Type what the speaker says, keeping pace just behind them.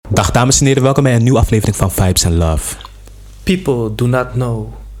Dag dames en heren, welkom bij een nieuwe aflevering van Vibes and Love. People do not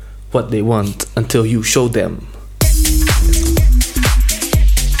know what they want until you show them.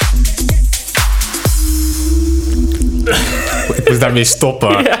 Ik moest daarmee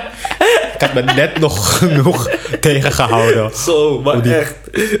stoppen. Ja. Ik had me net nog genoeg tegengehouden. Zo, maar echt.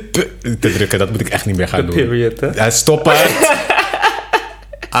 Te drukken, dat moet ik echt niet meer gaan doen. Period, hè? Ja, stop het.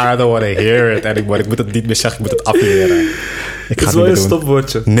 I don't want to hear it anymore. Ik moet het niet meer zeggen, ik moet het afleren. Het is wel een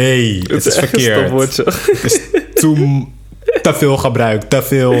stopwoordje. Nee, het is verkeerd. Een stopwoordje. Het is te veel gebruikt, te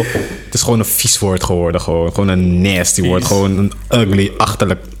veel. Het is gewoon een vies woord geworden. Gewoon een nasty woord. Gewoon een ugly,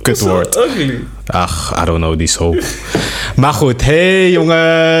 achterlijk kutwoord. Zo ugly. Ach, I don't know, die zo. Maar goed, hey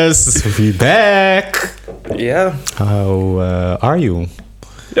jongens. We back. Ja. How are you?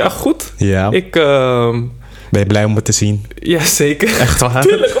 Ja, goed. Ja. Ben je blij om het te zien? Ja, zeker. Echt waar?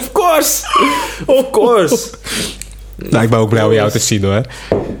 Tuurlijk, of course. Of course. Nou, ik ben ook blij om jou te zien hoor.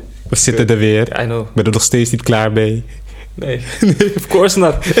 We zitten er weer. I know. Ik ben er nog steeds niet klaar mee. Nee, of course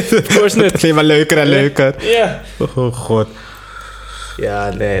not. Of course not. Het is maar leuker en leuker. Ja. Oh god.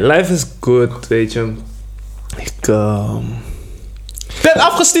 Ja, nee. Life is good, weet je. Ik ben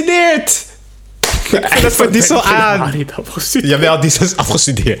afgestudeerd! Ik vind het voor die zo aan. Niet afgestudeerd. Jawel, die is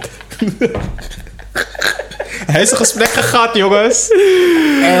afgestudeerd. Hij is een gesprek gehad, jongens.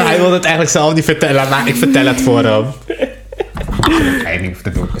 En hij wilde het eigenlijk zelf niet vertellen, maar ik vertel het voor hem. Hij niet hoeft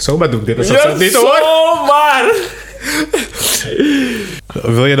te doen. Zomaar doe ik dit alsof het niet hoor. Zomaar!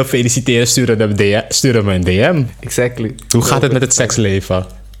 Wil je nog feliciteren? Stuur me een DM. Exactly. Hoe gaat het met het seksleven?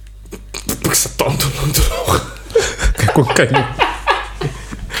 Ik sta tand lang droog. Kijk.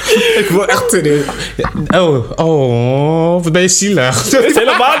 Ik word echt serieus. Oh, wat ben je zielig? Het is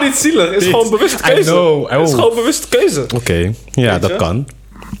helemaal niet zielig. Het is gewoon bewuste keuze. I know. Het is gewoon bewuste keuze. Oké. Ja, dat kan.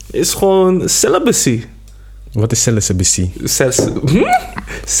 Het is gewoon celibacy. Wat is celibacy?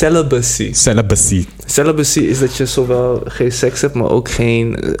 Celibacy. Celibacy is dat je zowel geen seks hebt, maar ook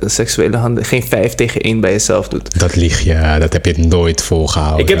geen seksuele handen, geen 5 tegen 1 bij jezelf doet. Dat lieg je. Dat heb je nooit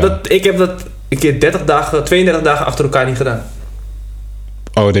volgehouden. Ik heb dat een keer 32 dagen achter elkaar niet gedaan.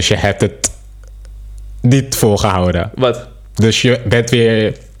 Oh, dus je hebt het niet volgehouden. Wat? Dus je bent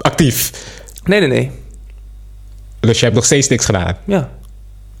weer actief. Nee. Dus je hebt nog steeds niks gedaan. Ja.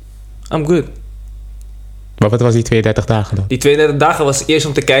 I'm good. Maar wat was die 32 dagen dan? Die 32 dagen was eerst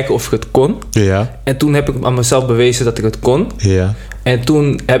om te kijken of ik het kon. Ja. En toen heb ik aan mezelf bewezen dat ik het kon. Ja. En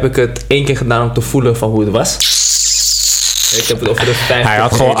toen heb ik het 1 keer gedaan om te voelen van hoe het was. Ik heb het over de 5. Hij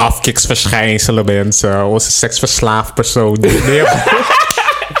had gewoon afkiksverschijnselen, mensen. Onze seksverslaafd persoon.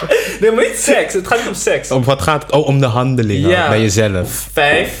 Nee, maar niet seks. Het gaat niet om seks. Om wat gaat het? Oh, om de handelingen bij jezelf.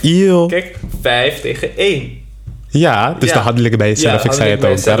 5. Eeuw. Kijk, 5 tegen 1. Ja, dus de handelingen bij jezelf. Ik zei het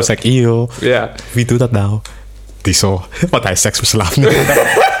ook. Daarom zei ik, eeuw. Ja. Wie doet dat nou? Die zo. Want hij is seksverslaafd nu.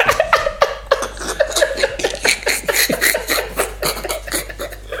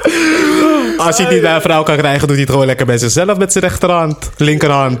 Als je het niet bij een vrouw kan krijgen, doet hij het gewoon lekker bij zichzelf met zijn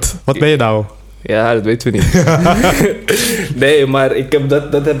linkerhand. Wat ben je nou? Ja, dat weten we niet. Nee, maar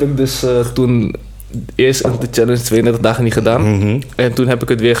dat heb ik dus toen eerst de challenge 32 dagen niet gedaan. Mm-hmm. En toen heb ik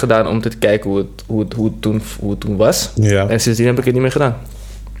het weer gedaan om te kijken hoe het toen was. Ja. En sindsdien heb ik het niet meer gedaan.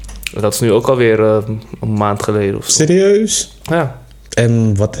 Dat is nu ook alweer een maand geleden of zo. Serieus? Ja.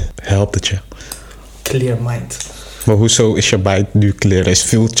 En wat helpt het je? Clear mind. Maar hoezo is je mind nu clear?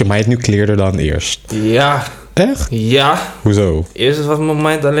 Voelt je mind nu clearder dan eerst? Ja. Echt? Ja. Hoezo? Eerst was mijn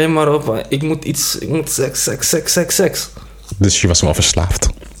mind alleen maar op... Ik moet seks. Dus je was wel verslaafd?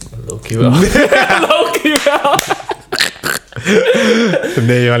 Loki wel. Loki wel.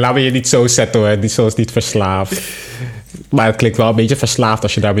 Nee joh, laat me je niet zo zetten hoor. Zo is niet verslaafd. Maar het klinkt wel een beetje verslaafd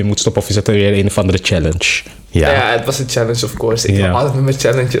als je daarmee moet stoppen. Of is het weer een of andere challenge? Ja, het was een challenge of course. Ik heb altijd met mijn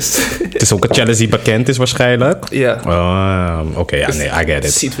challenges. Het is ook een challenge die bekend is waarschijnlijk? Ja. Oké, ja, nee, I get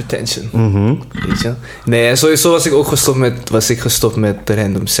it. Seed retention. Mm-hmm. Weet je? Nee, en sowieso was ik ook gestopt met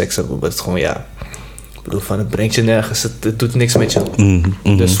random seks. Het is gewoon, ja... Ik bedoel, van het brengt je nergens. Het doet niks met je.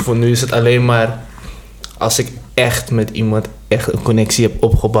 Mm-hmm. Dus voor nu is het alleen maar... Als ik echt met iemand echt een connectie heb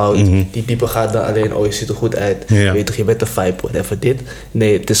opgebouwd... die dieper gaat dan alleen... Oh, je ziet er goed uit. Ja. Weet je, je bent de vibe, whatever dit.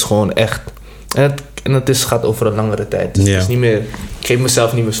 Nee, het is gewoon echt... En het gaat over een langere tijd. Dus het is niet meer... Ik geef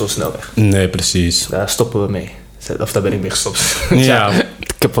mezelf niet meer zo snel weg. Nee, precies. Daar stoppen we mee. Of daar ben ik mee gestopt. Ja.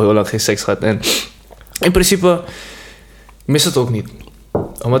 Ik heb al heel lang geen seks gehad. En in principe... mis het ook niet.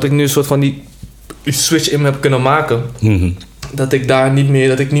 Omdat ik nu een soort van die switch in me heb kunnen maken... Mm-hmm. Dat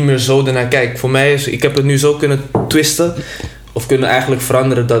ik niet meer zo ernaar kijk. Voor mij ik heb het nu zo kunnen twisten... Of kunnen eigenlijk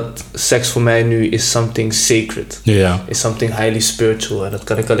veranderen dat seks voor mij nu is something sacred. Ja. Is something highly spiritual. En dat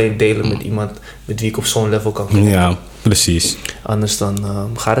kan ik alleen delen met iemand met wie ik op zo'n level kan komen. Ja. Precies. Anders dan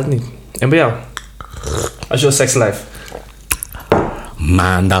gaat het niet. En bij jou? Als je sekslife?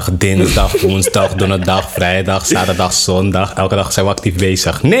 Maandag, dinsdag, woensdag, donderdag, vrijdag, zaterdag, zondag. Elke dag zijn we actief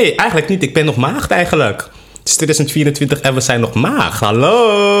bezig. Nee, eigenlijk niet. Ik ben nog maagd eigenlijk. Het is 2024 en we zijn nog maagd.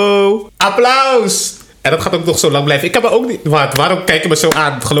 Hallo! Applaus! En dat gaat ook nog zo lang blijven. Ik heb er ook niet... Wat? Waarom kijk je me zo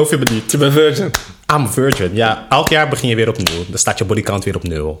aan? Geloof je me niet? Je bent virgin. I'm a virgin. Ja, elk jaar begin je weer op 0. Dan staat je bodycount weer op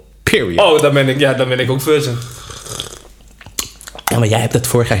 0. Period. Oh, dan ben ik ook virgin. Ja, maar jij hebt het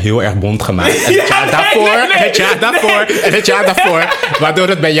vorig jaar heel erg bond gemaakt. En het jaar daarvoor. Waardoor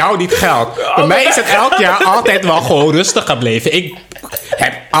het bij jou niet geldt. Bij mij is het elk jaar altijd wel gewoon rustig gebleven. Ik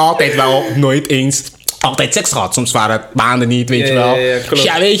heb altijd wel nooit eens... Altijd seks gehad. Soms waren het maanden niet, weet je wel.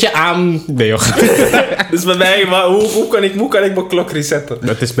 Ja, weet je, nee joh. Dus bij mij, maar hoe kan ik mijn klok resetten?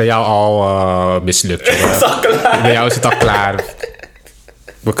 Dat is bij jou al mislukt. Is al klaar. Bij jou is het al klaar.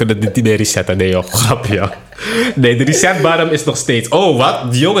 We kunnen dit niet meer resetten. Nee joh, grapje. Nee, de resetbutton is nog steeds... Oh,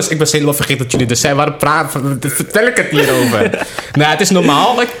 wat? Jongens, ik ben helemaal vergeten dat jullie er zijn. Waarom vertel ik het hierover? Nou, het is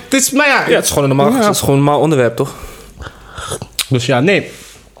normaal. Het is gewoon een normaal onderwerp, toch? Dus ja, nee.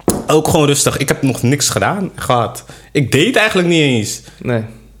 Ook gewoon rustig. Ik heb nog niks gehad. Ik deed eigenlijk niet eens. Nee.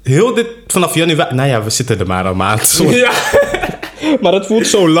 Heel dit vanaf januari... Nou ja, we zitten er maar een maand. Ja. Maar het voelt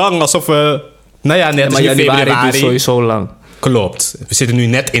zo lang alsof we... Nou ja, net maar in februari. Is sowieso lang. Klopt. We zitten nu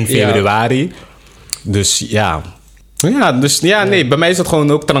net in februari. Ja. Dus ja. Nee. Bij mij is het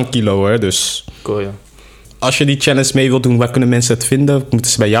gewoon ook tranquilo hoor. Dus... Cool, ja. Als je die challenge mee wilt doen, waar kunnen mensen het vinden?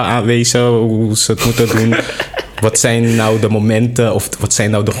 Moeten ze bij jou aanwezen hoe ze het moeten doen? Wat zijn nou de momenten of wat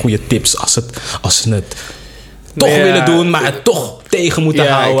zijn nou de goede tips als ze het toch willen doen, maar het toch tegen moeten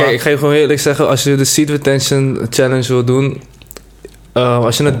houden? Kijk, ik ga je gewoon eerlijk zeggen, als je de Seed Retention Challenge wil doen,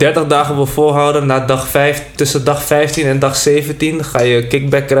 als je het 30 dagen wil volhouden, tussen dag 15 en dag 17 ga je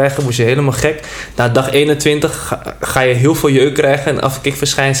kickback krijgen, word je helemaal gek. Na dag 21 ga je heel veel jeuk krijgen en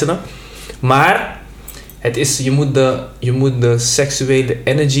afkikverschijnselen. Maar je moet de seksuele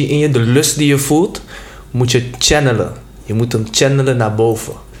energy in je, de lust die je voelt, moet je channelen. Je moet hem channelen naar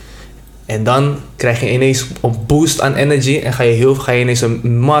boven. En dan krijg je ineens een boost aan energy en ga je ineens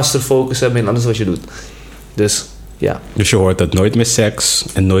een master focus hebben in alles wat je doet. Dus ja. Dus je hoort dat nooit meer seks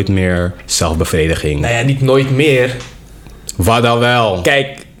en nooit meer zelfbevrediging. Nou ja, niet nooit meer. Wat dan wel?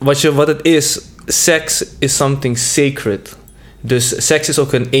 Kijk, wat het is, seks is something sacred. Dus seks is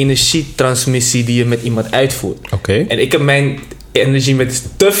ook een energietransmissie die je met iemand uitvoert. Oké. En ik heb mijn energie met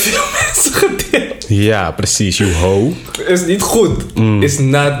te veel mensen gedeeld. Ja, precies. You ho. Is niet goed. Is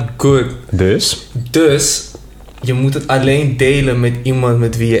not good. Dus je moet het alleen delen met iemand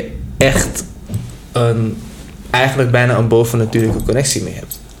met wie je echt eigenlijk bijna een bovennatuurlijke connectie mee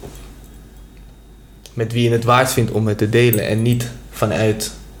hebt. Met wie je het waard vindt om het te delen. En niet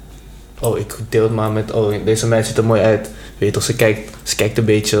vanuit... Oh, ik deel het maar met... Oh, deze meid ziet er mooi uit. Weet je toch, ze kijkt een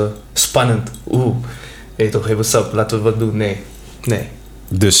beetje spannend. Weet je toch, hey, what's up? Laten we wat doen. Nee.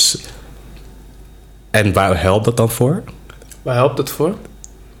 Dus... En waar helpt dat dan voor? Waar helpt het voor?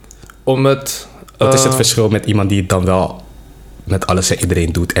 Wat is het verschil met iemand die het dan wel met alles en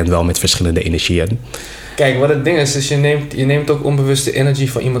iedereen doet en wel met verschillende energieën? Kijk, wat het ding is je neemt ook onbewust de energy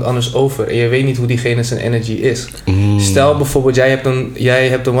van iemand anders over. En je weet niet hoe diegene zijn energy is. Stel bijvoorbeeld, jij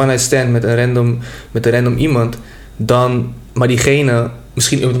hebt een one-night stand met een random iemand. Maar diegene,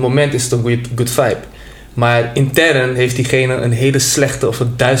 misschien op het moment is het een good vibe. Maar intern heeft diegene een hele slechte of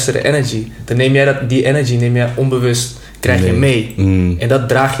een duistere energy. Dan neem jij die energy onbewust, krijg je mee. En dat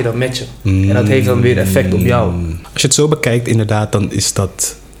draag je dan met je. En dat heeft dan weer effect op jou. Als je het zo bekijkt inderdaad, dan is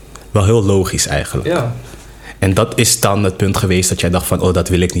dat wel heel logisch eigenlijk. Ja. En dat is dan het punt geweest dat jij dacht van... Oh, dat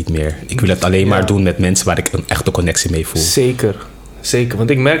wil ik niet meer. Ik wil het alleen maar doen met mensen waar ik een echte connectie mee voel. Zeker. Want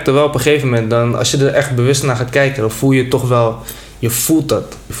ik merkte wel op een gegeven moment... dan als je er echt bewust naar gaat kijken... dan voel je toch wel... Je voelt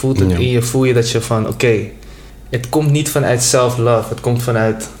dat. Je voelt het in je. Voel je dat je van... Oké, het komt niet vanuit self-love. Het komt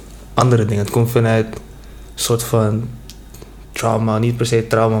vanuit andere dingen. Het komt vanuit een soort van trauma. Niet per se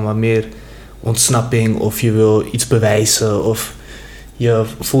trauma, maar meer ontsnapping. Of je wil iets bewijzen. Of je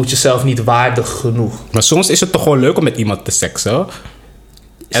voelt jezelf niet waardig genoeg. Maar soms is het toch gewoon leuk om met iemand te seksen.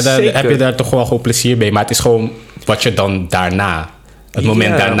 En dan heb je daar toch wel gewoon plezier mee. Maar het is gewoon wat je dan daarna... Het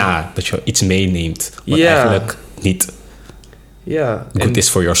moment daarna. Dat je iets meeneemt. Wat eigenlijk niet... Ja. Good is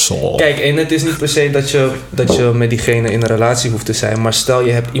for your soul. Kijk, en het is niet per se dat je met diegene in een relatie hoeft te zijn. Maar stel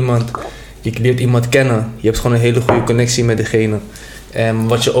je leert iemand kennen. Je hebt gewoon een hele goede connectie met diegene. En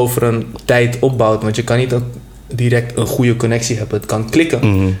wat je over een tijd opbouwt. Want je kan niet direct een goede connectie hebben. Het kan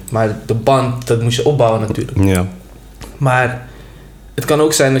klikken. Maar de band, dat moet je opbouwen natuurlijk. Ja. Maar het kan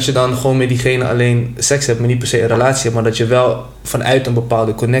ook zijn dat je dan gewoon met diegene alleen seks hebt. Maar niet per se een relatie hebt. Maar dat je wel vanuit een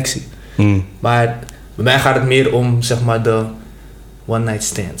bepaalde connectie. Maar Bij mij gaat het meer om, zeg maar, de one night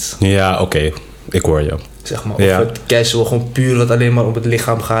stands. Ja, oké. Ik hoor je. Zeg maar, of het casual gewoon puur wat alleen maar om het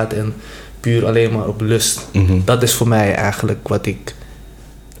lichaam gaat en puur alleen maar op lust. Mhm. Dat is voor mij eigenlijk wat ik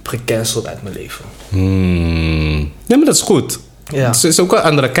heb gecanceld uit mijn leven. Ja, maar dat is goed. Ja. Het is ook een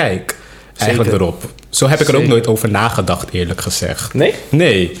andere kijk eigenlijk Zeker. erop. Zo heb ik er ook nooit over nagedacht, eerlijk gezegd. Nee?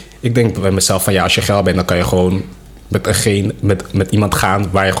 Nee. Ik denk bij mezelf van ja, als je geil bent, dan kan je gewoon met iemand gaan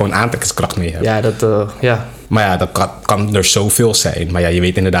waar je gewoon aantrekkingskracht mee hebt. Ja, ja. Maar ja, dat kan er zoveel zijn. Maar ja, je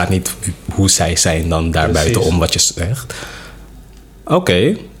weet inderdaad niet hoe zij zijn dan daarbuitenom wat je zegt.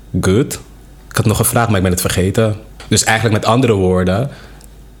 Oké, good. Ik had nog een vraag, maar ik ben het vergeten. Dus eigenlijk met andere woorden,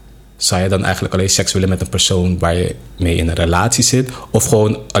 zou je dan eigenlijk alleen seks willen met een persoon waar je mee in een relatie zit? Of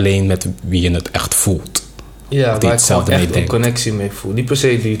gewoon alleen met wie je het echt voelt? Ja, die waar ik gewoon echt een denkt. connectie mee voel. Niet per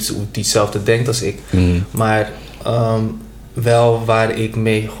se die hetzelfde denkt als ik. Maar wel waar ik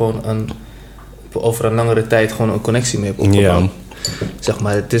mee gewoon over een langere tijd gewoon een connectie mee heb opgebouwd. Ja. Zeg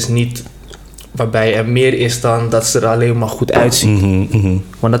maar, het is niet waarbij er meer is dan dat ze er alleen maar goed uitziet.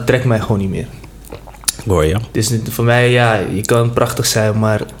 Want dat trekt mij gewoon niet meer. Hoor je? Dus voor mij, ja, je kan prachtig zijn,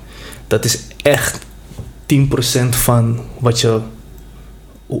 maar dat is echt 10% van wat je...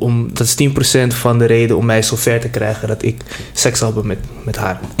 dat is 10% van de reden om mij zo ver te krijgen dat ik seks had met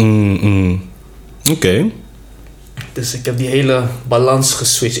haar. Oké. Dus ik heb die hele balans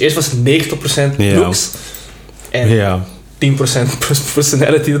geswitcht. Eerst was het 90% looks en 10%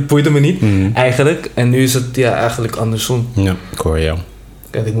 personality. Dat boeide me niet eigenlijk. En nu is het eigenlijk andersom. Ja, ik hoor jou.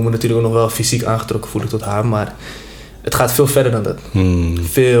 En ik moet me natuurlijk ook nog wel fysiek aangetrokken voelen tot haar, maar het gaat veel verder dan dat.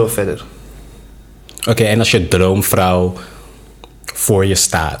 Veel verder. Oké, en als je droomvrouw voor je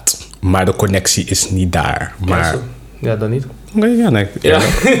staat, maar de connectie is niet daar. Maar... Ja, dan niet. Nee, ja,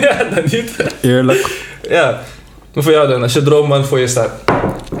 dan niet. Eerlijk. Ja. Maar voor jou dan, als je droomman voor je staat.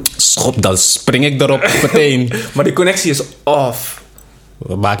 Schop, dan spring ik erop meteen. Maar die connectie is off.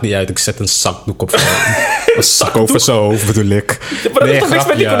 Maakt niet uit, ik zet een zakdoek op. Een zak over zijn hoofd bedoel ik. Ja, maar dat heeft toch niks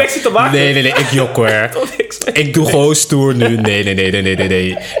met die connectie te maken? Nee, ik jok hoor. Ik doe gewoon stoer nu.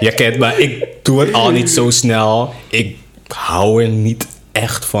 Nee. Je kent me, ik doe het al niet zo snel. Ik hou er niet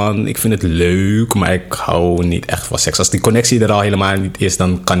echt van. Ik vind het leuk, maar ik hou niet echt van seks. Als die connectie er al helemaal niet is,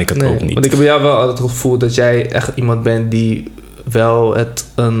 dan kan ik het ook niet. Want ik heb bij jou wel altijd het gevoel dat jij echt iemand bent die wel het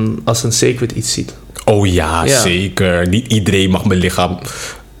als een sacred iets ziet. Oh ja, zeker. Niet iedereen mag mijn lichaam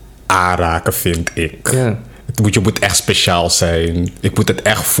aanraken, vind ik. Ja. Je moet echt speciaal zijn. Ik moet het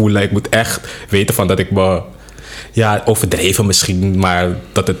echt voelen. Ik moet echt weten van dat ik me... Ja, overdreven misschien, maar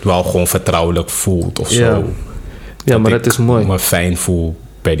dat het wel gewoon vertrouwelijk voelt of zo. Ja, maar dat is mooi. Me fijn voel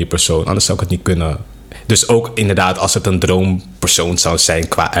bij die persoon. Anders zou ik het niet kunnen. Dus ook inderdaad, als het een droompersoon zou zijn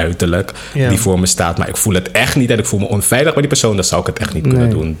qua uiterlijk, die voor me staat, maar ik voel het echt niet en ik voel me onveilig bij die persoon, dan zou ik het echt niet kunnen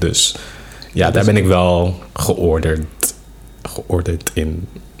doen. Dus ja, daar ben ik wel geordend in.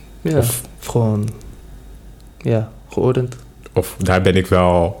 Ja, of gewoon... Ja, geordend. Of daar ben ik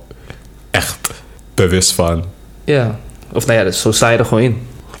wel echt bewust van. Ja, of nou ja, dus zo sta je er gewoon in.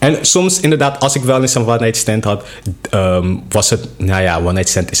 En soms inderdaad, als ik wel eens een one-night stand had, was het... Nou ja, one-night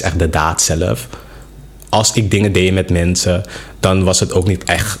stand is echt de daad zelf. Als ik dingen deed met mensen, dan was het ook niet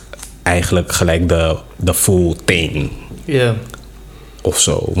echt eigenlijk gelijk de full thing. Ja. Of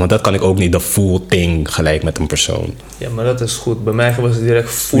zo. Want dat kan ik ook niet, de full thing gelijk met een persoon. Ja, maar dat is goed. Bij mij was het direct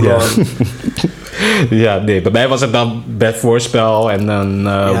full on. Ja, nee. Bij mij was het dan bedvoorspel en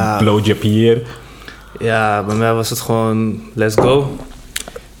een blowjob hier. Ja, bij mij was het gewoon let's go.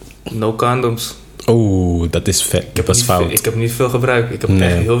 No condoms. Oeh, dat is vet. Dat was fout. Ik heb niet veel gebruikt. Ik heb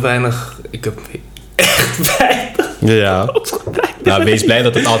echt heel weinig. Ik heb echt weinig. Ja. Nou, wees blij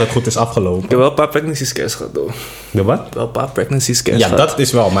dat het altijd goed is afgelopen. Ik heb wel een paar pregnancy scares gehad, hoor. De wat? Wel een paar pregnancy scares gehad. Dat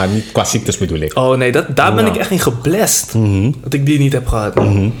is wel, maar niet qua ziektes bedoel ik. Oh nee, daar ben ik echt in geblest. Dat ik die niet heb gehad.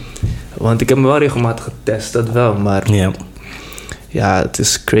 Want ik heb me wel regelmatig getest, dat wel. Maar ja, het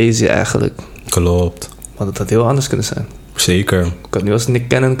is crazy eigenlijk. Klopt. Want het had heel anders kunnen zijn. Zeker. Ik had nu als Nick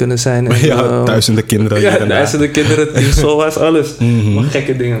Cannon kunnen zijn. En, duizenden kinderen. Ja, duizenden kinderen, Team Soulwas, alles. Maar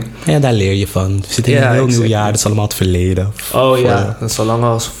gekke dingen. Ja, daar leer je van. We zitten in een heel nieuw jaar, dat is allemaal het verleden. Oh ja, en zolang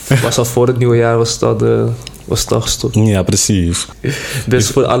was al voor het nieuwe jaar was het al gestopt. Ja, precies. Dus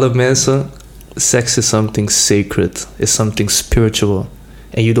voor alle mensen, sex is something sacred, is something spiritual.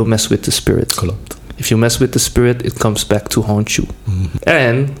 And you don't mess with the spirit. Klopt. If you mess with the spirit, it comes back to haunt you.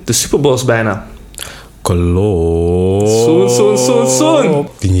 En de Super Bowl is bijna. Klopt. Soon.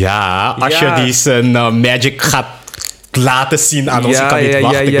 Ja, als je die zijn magic gaat laten zien aan ons. Ik kan niet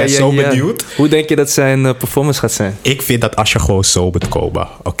wachten. Ik ben zo benieuwd. Hoe denk je dat zijn performance gaat zijn? Ik vind dat Usher gewoon zo moet komen.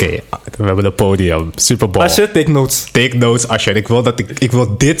 Oké, we hebben een podium. Super Bowl. Usher, take notes. Take notes, Usher. Ik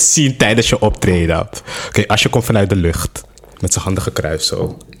wil dit zien tijdens je optreden. Oké, Usher komt vanuit de lucht. Met zijn handen gekruist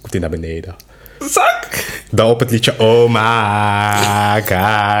zo. Komt hij naar beneden. Zak! Dan op het liedje Oh my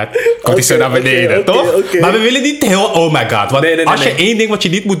God. Komt hij zo naar beneden, toch? Okay. Maar we willen niet heel Oh my God. Want als je één ding wat je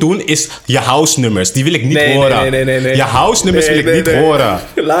niet moet doen, is je house nummers. Die wil ik niet horen. Nee. Je house nummers wil ik niet horen.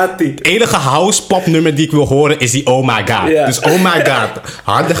 Laat die. Het enige house pop nummer die ik wil horen is die Oh my God. Yeah. Dus Oh my God.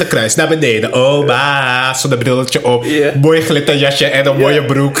 Handen gekruist naar beneden. Oh my. Zo'n brilletje op. Yeah. Mooi glitterjasje en een mooie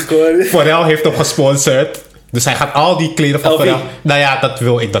broek. Pharrell heeft hem gesponsord. Dus hij gaat al die kleren van Pharrell. Nou ja, dat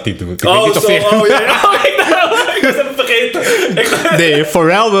wil ik dat hij doet. Ik weet niet of ik was even vergeten. Nee,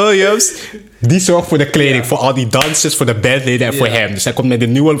 Pharrell Williams, die zorgt voor de kleding, voor al die dansers, voor de bandleden en voor hem. Dus hij komt met de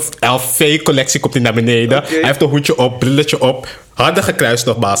nieuwe LV-collectie komt hij naar beneden. Okay. Hij heeft een hoedje op, brilletje op, handen gekruist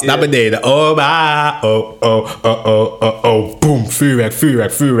nogmaals, naar beneden. Oh, ma, oh, boom,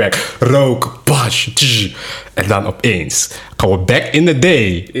 vuurwerk, rook, bash, tsch. En dan opeens gaan we back in the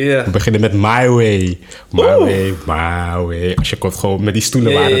day. We beginnen met My Way. My Way. Als je komt gewoon met die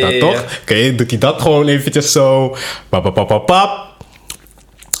stoelen waren dat toch? Oké, doet hij dat gewoon eventjes zo. Pap.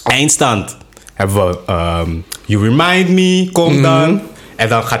 Eindstand. Hebben we You Remind Me, komt dan. En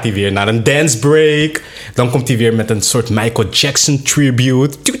dan gaat hij weer naar een dance break. Dan komt hij weer met een soort Michael Jackson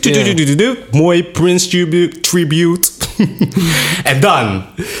tribute. Mooi Prince tribute. En dan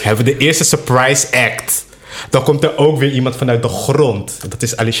hebben we de eerste surprise act. Dan komt er ook weer iemand vanuit de grond. Dat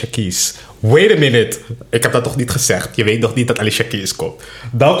is Alicia Keys. Wait a minute. Ik heb dat toch niet gezegd. Je weet nog niet dat Alicia Keys komt.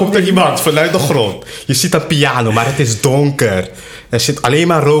 Dan komt er iemand vanuit de grond. Je ziet een piano, maar het is donker. Er zit alleen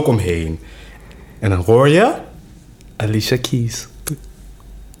maar rook omheen. En dan hoor je... Alicia Keys.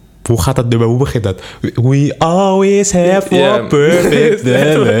 Hoe gaat dat nummer? Hoe begint dat? We always have a perfect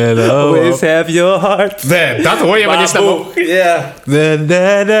always have your heart. Dat hoor je wanneer je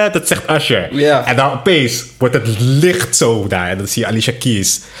staat. Dat zegt Usher. En dan opeens wordt het licht zo daar. En dan zie je Alicia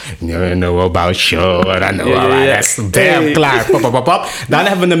Keys. I know about you. I know about that. Bam, klaar. Pop. Dan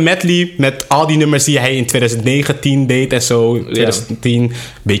hebben we een medley met al die nummers die hij in 2019 deed en zo. 2010.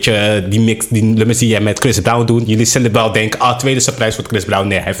 Beetje die mix, die nummers die hij met Chris Brown doet. Jullie zullen wel denken, tweede surprise voor Chris Brown.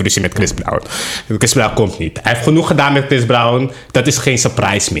 Nee, hij heeft ruzie met Chris Brown. Chris Brown komt niet. Hij heeft genoeg gedaan met Chris Brown. Dat is geen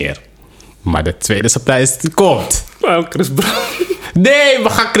surprise meer. Maar de tweede surprise die komt. Waarom Chris Brown? Nee, we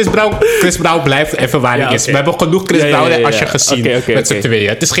gaan Chris Brown blijft even waar hij is. We hebben genoeg Chris Brown en Usher gezien met z'n tweeën.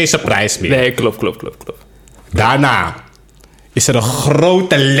 Het is geen surprise meer. Nee, klopt. Daarna is er een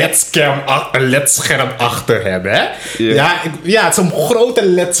grote LED-scherm achter hem, hè? Ja, het is een grote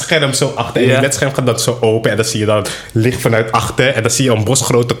LED-scherm zo achter. En die LED-scherm gaat dan zo open en dan zie je dan licht vanuit achter en dan zie je een bos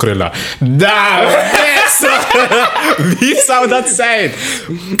grote krullen. Daar! Wie zou dat zijn?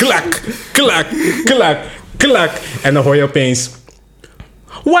 Klak. En dan hoor je opeens...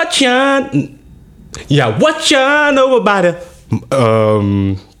 What ya know about it?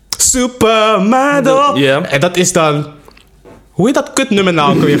 Supermodel. En dat is dan... Hoe heet dat kutnummer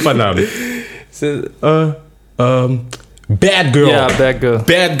nou ook weer van hem? Bad Girl. Ja,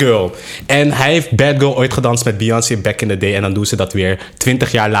 Bad Girl. En hij heeft Bad Girl ooit gedanst met Beyoncé back in the day. En dan doen ze dat weer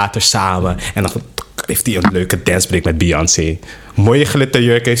 20 jaar later samen. En dan heeft hij een leuke dancebreak met Beyoncé. Mooie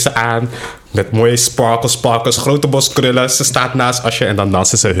glitterjurk heeft ze aan. Met mooie sparkles, grote bos krullen. Ze staat naast Usher en dan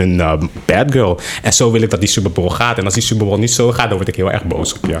dansen ze hun Bad Girl. En zo wil ik dat die Super Bowl gaat. En als die Super Bowl niet zo gaat, dan word ik heel erg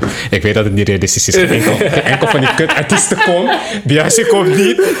boos op je. Ik weet dat het niet realistisch is. Geen enkel van die kutartiesten komt. Beyoncé komt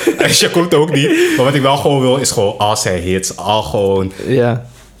niet. Usher komt ook niet. Maar wat ik wel gewoon wil, is gewoon al zijn hits. Al gewoon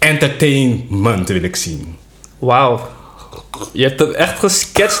entertainment wil ik zien. Wauw. Je hebt dat echt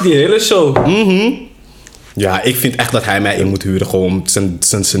gesketcht, die hele show. Ja, ik vind echt dat hij mij in moet huren gewoon om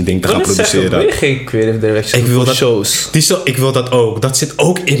zijn ding te gaan produceren. Wil je geen creative direction voor shows? Ik wil dat ook. Dat zit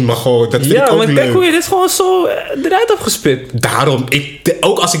ook in me gewoon. Dat vind ik ook maar leuk. kijk hoe je dit gewoon zo eruit hebt gespit. Daarom,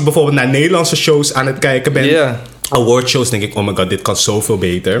 ook als ik bijvoorbeeld naar Nederlandse shows aan het kijken ben. Awardshows, denk ik, oh my god, dit kan zoveel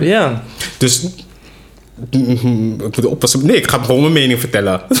beter. Dus... Ik moet oppassen. Nee, ik ga gewoon mijn mening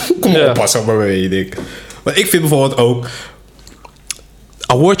vertellen. Kom maar oppassen op mijn mening. Maar ik vind bijvoorbeeld ook...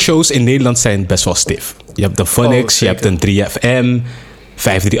 Awardshows in Nederland zijn best wel stif. Je hebt de Phonics, je hebt een 3FM,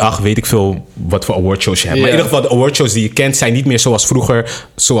 538, weet ik veel wat voor awardshows je hebt. Maar in ieder geval, de awardshows die je kent zijn niet meer zoals vroeger,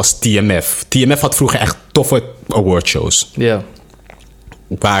 zoals TMF. TMF had vroeger echt toffe awardshows.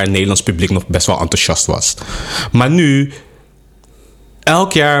 Waar het Nederlands publiek nog best wel enthousiast was. Maar nu,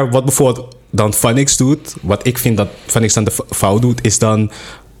 elk jaar wat bijvoorbeeld dan Phonics doet, wat ik vind dat Phonics dan de fout doet, is dan...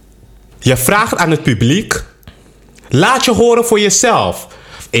 Je vraagt aan het publiek, laat je horen voor jezelf.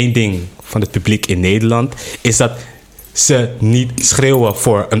 Eén ding van het publiek in Nederland is dat ze niet schreeuwen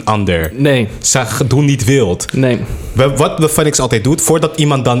voor een ander. Nee. Ze doen niet wild. Nee. Wat de Phoenix altijd doet, voordat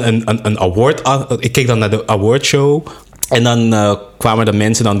iemand dan een award... Ik keek dan naar de awardshow. En dan kwamen de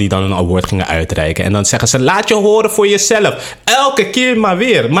mensen dan die dan een award gingen uitreiken. En dan zeggen ze, laat je horen voor jezelf. Elke keer maar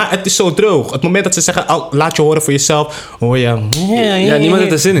weer. Maar het is zo droog. Het moment dat ze zeggen, laat je horen voor jezelf, hoor je... Ja, niemand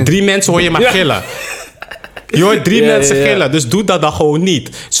heeft er zin in. 3 mensen hoor je maar gillen. Je hoort 3 mensen gillen. Dus doe dat dan gewoon niet.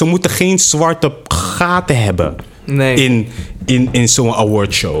 Ze moeten geen zwarte gaten hebben. Nee. In zo'n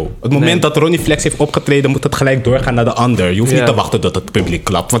awardshow. Het moment dat Ronnie Flex heeft opgetreden, moet het gelijk doorgaan naar de ander. Je hoeft niet te wachten tot het publiek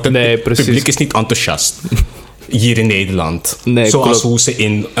klapt. Want het publiek is niet enthousiast. Hier in Nederland. Nee, zoals hoe ze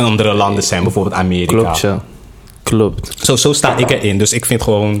in andere landen zijn. Bijvoorbeeld Amerika. Klopt, ja. Klopt. Zo sta ik erin. Dus ik vind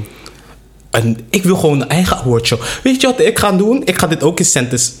gewoon... ik wil gewoon een eigen awardshow. Weet je wat ik ga doen? Ik ga dit ook in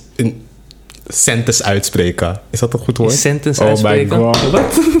sentence uitspreken. Is dat een goed woord? Sentence uitspreken? Oh my god.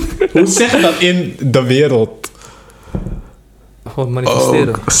 Wat? Hoe zeg je dat in de wereld? Gewoon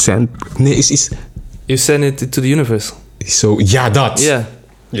manifesteren. Nee, is... You send it to the universe. Ja, dat. Ja.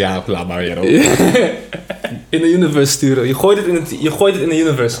 Ja, laat maar weer op. In de universe sturen. Je gooit het in de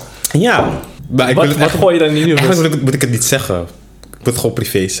universe. Ja. Maar wat gooi je dan in de universe? Eigenlijk moet ik het niet zeggen. Ik moet het gewoon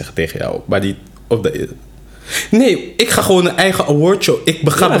privé zeggen tegen jou. Maar niet op de... Nee, ik ga gewoon een eigen awardshow. Ik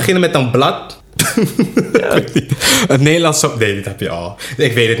ga beginnen met een blad. Ja. Een Nederlands... Nee, dit heb je al.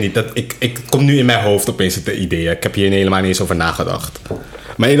 Ik weet het niet. Ik kom nu in mijn hoofd opeens het idee. Ik heb hier helemaal niet eens over nagedacht.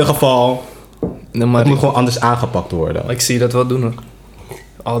 Maar in ieder geval... het moet gewoon anders aangepakt worden. Ik zie dat wel doen hoor.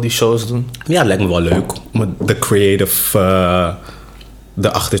 Al die shows doen. Ja, het lijkt me wel leuk. Om de creative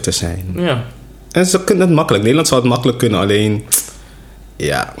erachter te zijn. Ja. En ze kunnen het makkelijk. Nederland zou het makkelijk kunnen. Alleen...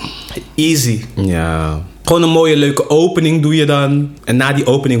 Ja. Easy. Ja. Gewoon een mooie leuke opening doe je dan. En na die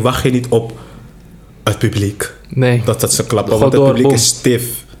opening wacht je niet op het publiek. Nee. Dat ze klappen. Want het publiek is stif.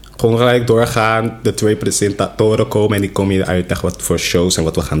 Gewoon gelijk doorgaan. De 2 presentatoren komen. En die komen je uitleggen wat voor shows en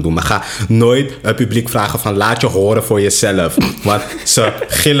wat we gaan doen. Maar ga nooit het publiek vragen van laat je horen voor jezelf. Want ze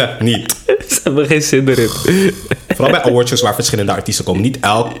gillen niet. Ze hebben geen zin erin. Vooral bij awardshows waar verschillende artiesten komen. Niet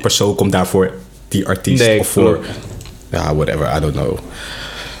elk persoon komt daarvoor die artiest. Nee, of voor... Ja, whatever. I don't know.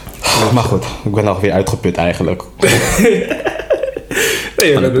 Maar goed, ik ben alweer uitgeput eigenlijk. Nee,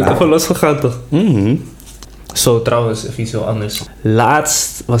 we hebben het even losgegaan toch? Mm-hmm. Zo, trouwens, even iets heel anders.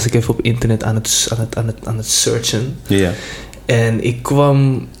 Laatst was ik even op internet aan het searchen. Ja. Yeah. En ik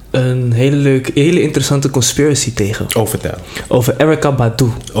kwam een hele interessante conspiracy tegen. Oh, vertel. Over Erykah Badu.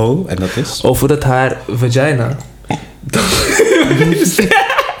 Oh, en dat is? Over dat haar vagina...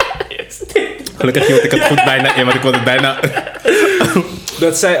 Gelukkig hield ik het goed bijna in, want ik wilde het bijna...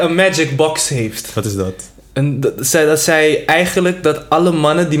 dat zij een magic box heeft. Wat is dat? En dat zij eigenlijk, dat alle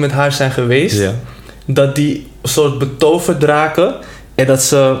mannen die met haar zijn geweest... Ja. Dat die een soort betoverd raken... En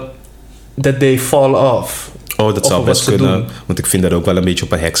dat they fall off. Oh, dat zou best kunnen. Doen. Want ik vind dat ook wel een beetje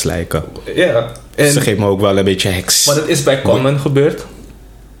op een heks lijken. Ja. En, ze geeft me ook wel een beetje heks. Maar dat is bij Common gebeurd.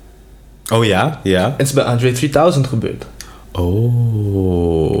 Oh ja? Ja. Het is bij Andre 3000 gebeurd.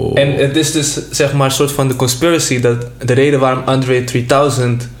 Oh. En het is dus zeg maar een soort van de conspiracy... dat de reden waarom Andre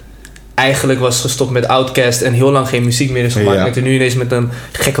 3000 eigenlijk was gestopt met Outkast... en heel lang geen muziek meer is gemaakt... en er nu ineens met een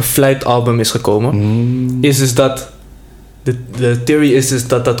gekke fluitalbum is gekomen... is dus dat... De theorie is dus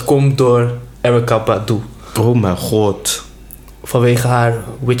dat komt door Erykah Badu. Oh mijn god. Vanwege haar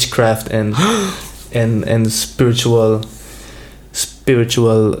witchcraft en spiritual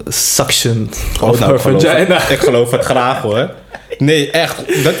suction of her vagina. Ik geloof het graag hoor. Nee,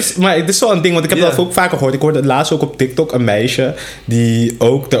 echt. Maar het is wel een ding, want ik heb dat ook vaker gehoord. Ik hoorde het laatst ook op TikTok een meisje die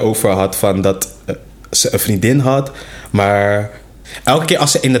ook erover had van dat ze een vriendin had, maar elke keer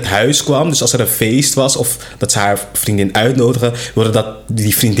als ze in het huis kwam, dus als er een feest was of dat ze haar vriendin uitnodigde, wilde dat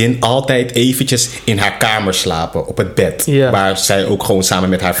die vriendin altijd eventjes in haar kamer slapen, op het bed. Yeah. Waar zij ook gewoon samen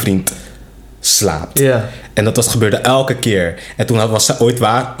met haar vriend slaapt. Yeah. En dat gebeurde elke keer. En toen was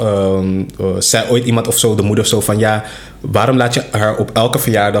ze zei ooit iemand of zo, de moeder zo van ja, waarom laat je haar op elke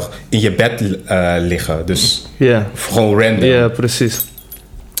verjaardag in je bed liggen? Dus gewoon random. Ja, precies.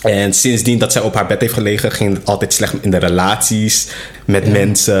 En sindsdien dat zij op haar bed heeft gelegen, ging het altijd slecht in de relaties met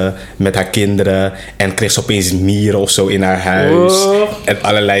mensen, met haar kinderen. En kreeg ze opeens mieren of zo in haar huis. Oh. En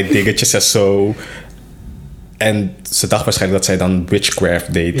allerlei dingetjes en zo. En ze dacht waarschijnlijk dat zij dan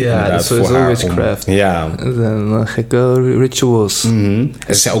witchcraft deed. Ja, dat is sowieso witchcraft. Ja. En gekke rituals. Mm-hmm.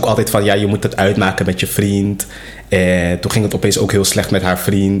 En ze zei ook altijd van, ja, je moet het uitmaken met je vriend. En toen ging het opeens ook heel slecht met haar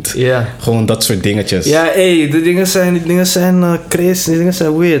vriend. Ja. Gewoon dat soort dingetjes. Ja, die dingen zijn crazy. Die dingen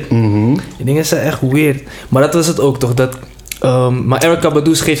zijn weird. Mm-hmm. Die dingen zijn echt weird. Maar dat was het ook toch, dat... maar Erykah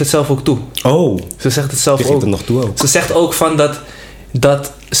Badu geeft het zelf ook toe. Oh. Ze zegt het zelf ook. Geeft het nog toe ook. Ze zegt ook van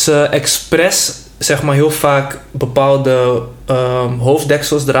dat ze expres zeg maar heel vaak bepaalde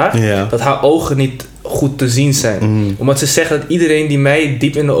hoofddeksels draagt, dat haar ogen niet goed te zien zijn. Omdat ze zegt dat iedereen die mij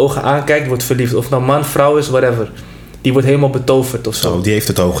diep in de ogen aankijkt, wordt verliefd. Of nou man, vrouw is, whatever. Die wordt helemaal betoverd of zo. Oh, die heeft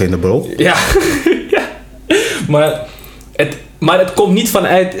het oog in de bro. Ja. Ja. Maar het komt niet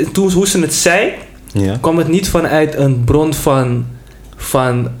vanuit, hoe ze het zei, kwam het niet vanuit een bron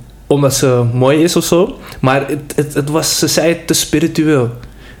van omdat ze mooi is of zo. Maar ze zei het te spiritueel.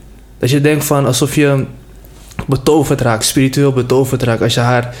 Dat je denkt van alsof je betoverd raakt, spiritueel betoverd raakt, als je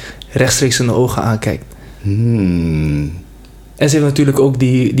haar rechtstreeks in de ogen aankijkt. En ze heeft natuurlijk ook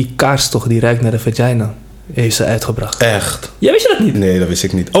die kaars toch, die ruikt naar de vagina. Heeft ze uitgebracht. Echt? Ja, wist je dat niet? Nee, dat wist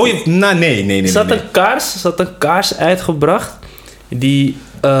ik niet. Oh, nee. Ze had een kaars uitgebracht die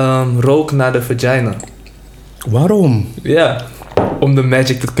rook naar de vagina. Waarom? Ja, om de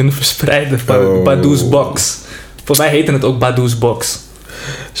magic te kunnen verspreiden van Badu's box. Voor mij heette het ook Badu's box.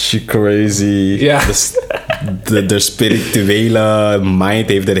 She crazy. Ja. De spirituele mind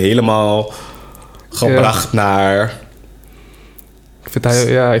heeft er helemaal gebracht naar... Ik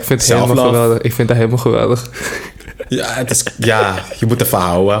vind het helemaal geweldig. Ik vind dat helemaal geweldig. Ja, je moet ervan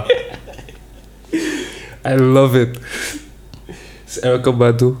houden. I love it. Het is Erykah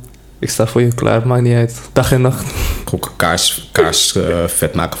Badu. Ik sta voor je klaar, maakt niet uit. Dag en nacht. Ook een kaars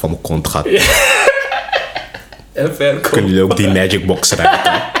vet maken van mijn kont gaat. En verkopen. Kunnen jullie ook die magic box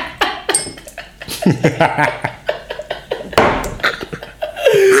ruiken?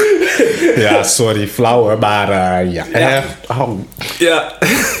 Ja, sorry, flauw, maar ja.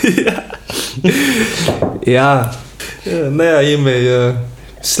 Ja. Nou ja, hiermee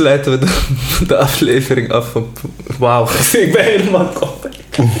sluiten we de aflevering af van... Wauw, ik ben helemaal kapot.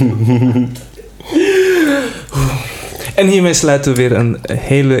 En hiermee sluiten we weer een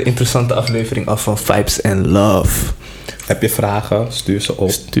hele interessante aflevering af van Vibes and Love. Heb je vragen? Stuur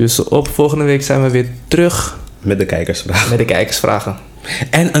ze op. Volgende week zijn we weer terug. Met de kijkersvragen.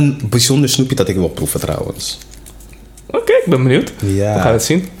 En een bijzonder snoepje dat ik wil proeven trouwens. Oké, ik ben benieuwd. Ja. We gaan het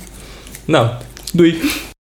zien. Nou, doei.